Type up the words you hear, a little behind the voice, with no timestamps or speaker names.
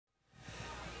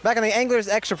Back on the Anglers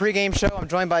Extra pregame show, I'm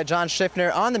joined by John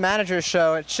Schiffner on the Manager's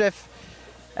show. Schiff,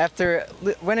 after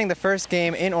winning the first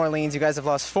game in Orleans, you guys have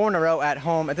lost 4 in a row at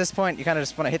home. At this point, you kind of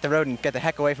just want to hit the road and get the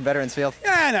heck away from Veterans Field.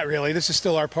 Yeah, not really. This is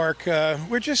still our park.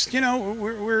 We're just,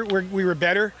 we were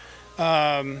better.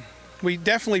 We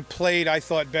definitely played, I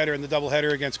thought, better in the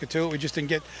doubleheader against Wincott. We just didn't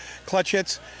get clutch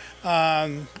hits.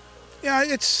 Yeah,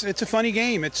 it's a funny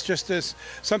game. It's just this,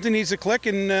 something needs to click,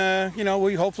 and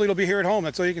hopefully it'll be here at home.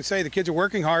 That's all you can say. The kids are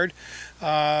working hard.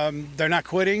 They're not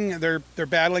quitting. They're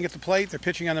battling at the plate. They're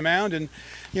pitching on the mound, and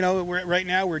right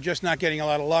now we're just not getting a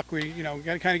lot of luck. We got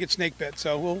to kind of get snake bit.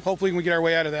 So hopefully we can get our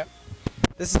way out of that.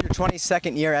 This is your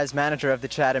 22nd year as manager of the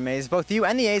Chatham A's. Both you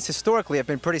and the A's historically have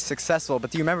been pretty successful, but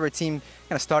do you remember a team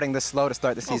kind of starting this slow to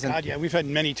start the season? Oh, God, yeah. We've had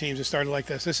many teams that started like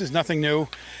this. This is nothing new.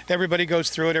 Everybody goes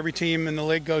through it. Every team in the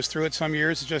league goes through it some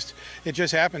years. It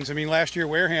just happens. I mean, last year,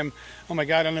 Wareham, oh, my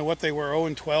God, I don't know what they were,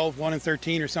 0-12,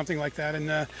 1-13 or something like that.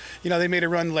 And, they made a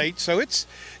run late. So it's,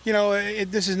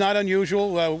 this is not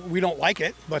unusual. We don't like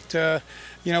it, but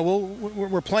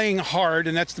we're playing hard,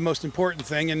 and that's the most important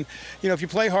thing. And if you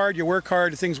play hard, you work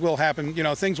hard, things will happen.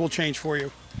 Things will change for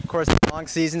you. Of course, a long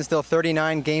season, still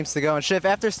 39 games to go. And Schiff,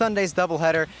 after Sunday's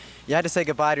doubleheader, you had to say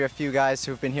goodbye to a few guys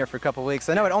who've been here for a couple of weeks.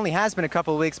 I know it only has been a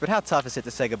couple of weeks, but how tough is it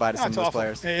to say goodbye to some of those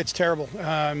players? It's terrible.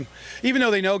 Even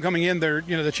though they know coming in,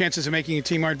 the chances of making a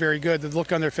team aren't very good. The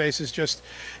look on their face is just,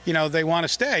 they want to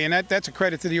stay, and that's a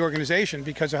credit to the organization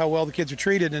because of how well the kids are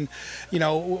treated and,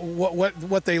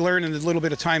 what they learn in the little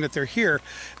bit of time that they're here.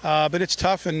 But it's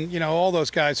tough, and all those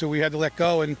guys who we had to let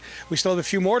go, and we still have a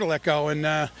few more to let go,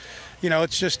 and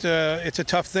it's just it's a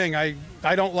tough thing. I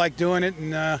don't like doing it,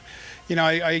 and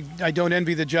I don't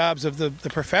envy the jobs of the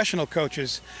professional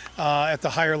coaches at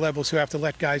the higher levels who have to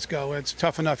let guys go. It's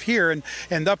tough enough here,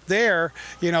 and up there,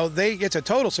 it's a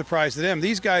total surprise to them.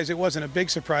 These guys, it wasn't a big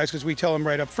surprise because we tell them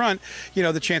right up front,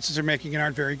 the chances of making it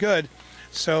aren't very good.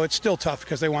 So it's still tough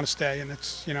because they want to stay, and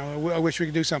it's I wish we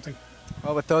could do something.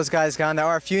 Well, with those guys gone, there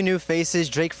are a few new faces.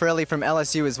 Jake Fraley from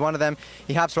LSU is one of them.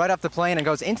 He hops right off the plane and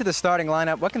goes into the starting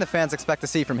lineup. What can the fans expect to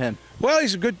see from him? Well,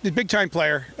 he's a good, big-time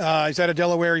player. He's out of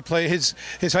Delaware. He played his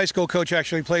high school coach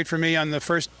actually played for me on the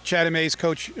first Chatham A's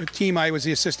team I was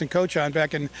the assistant coach on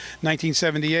back in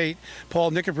 1978,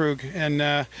 Paul Nickerbrug.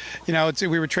 And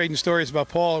we were trading stories about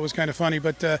Paul. It was kind of funny,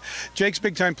 but Jake's a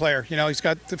big-time player. He's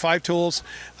got the 5 tools.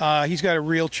 He's got a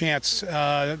real chance.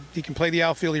 He can play the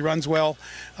outfield. He runs well,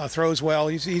 throws well.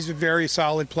 He's a very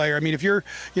solid player. I mean, if you're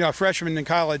a freshman in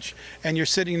college and you're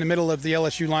sitting in the middle of the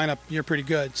LSU lineup, you're pretty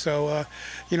good. So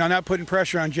not putting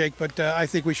pressure on Jake, but I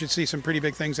think we should see some pretty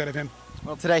big things out of him.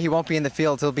 Well, today he won't be in the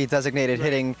field. He'll be designated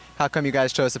hitting. How come you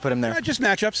guys chose to put him there? Just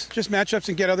matchups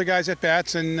and get other guys at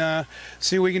bats and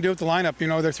see what we can do with the lineup.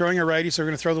 They're throwing a righty, so we're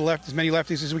going to throw as many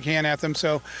lefties as we can at them.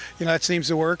 So, that seems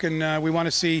to work. And we want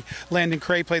to see Landon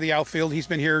Cray play the outfield. He's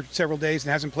been here several days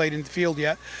and hasn't played in the field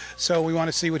yet. So we want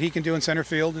to see what he can do in center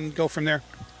field and go from there.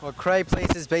 Well, Cray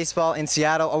plays his baseball in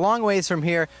Seattle, a long ways from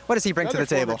here. What does he bring to the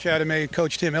table? Chatham A's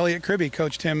coached him. Elliot Kribbe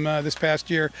coached him this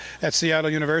past year at Seattle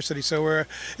University. So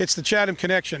it's the Chatham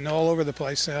connection all over the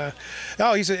place.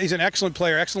 He's an excellent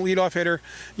player, excellent leadoff hitter.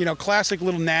 Classic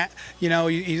little gnat.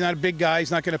 He's not a big guy.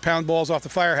 He's not going to pound balls off the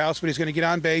firehouse, but he's going to get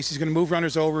on base. He's going to move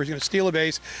runners over. He's going to steal a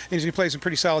base, and he's going to play some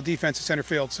pretty solid defense at center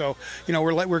field. So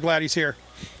we're glad he's here.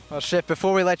 Well, Schiff,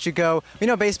 before we let you go, we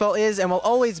know baseball is and will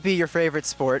always be your favorite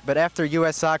sport, but after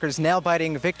U.S. Soccer's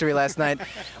nail-biting victory last night,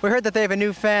 we heard that they have a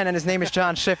new fan, and his name is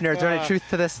John Schiffner. Is there any truth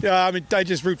to this? Yeah, I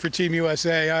just root for Team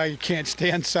USA. I can't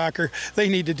stand soccer. They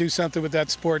need to do something with that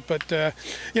sport. But,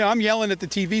 I'm yelling at the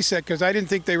TV set because I didn't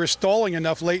think they were stalling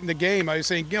enough late in the game. I was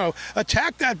saying,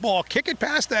 attack that ball, kick it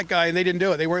past that guy, and they didn't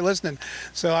do it. They weren't listening.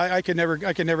 So I could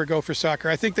never go for soccer.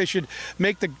 I think they should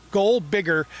make the goal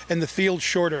bigger and the field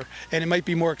shorter, and it might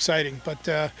be more exciting.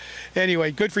 But anyway,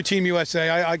 good for Team USA.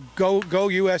 I go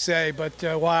USA. But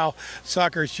wow,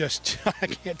 soccer is just I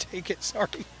can't take it. Sorry.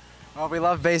 Well, we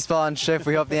love baseball, and Schiff,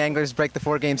 we hope the Anglers break the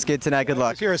 4-game skid tonight. Good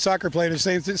luck. Here, a soccer player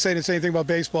saying the same thing about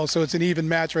baseball, so it's an even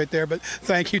match right there. But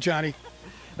thank you, Johnny.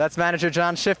 That's manager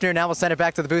John Schiffner. Now we'll send it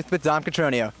back to the booth with Dom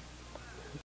Catronio.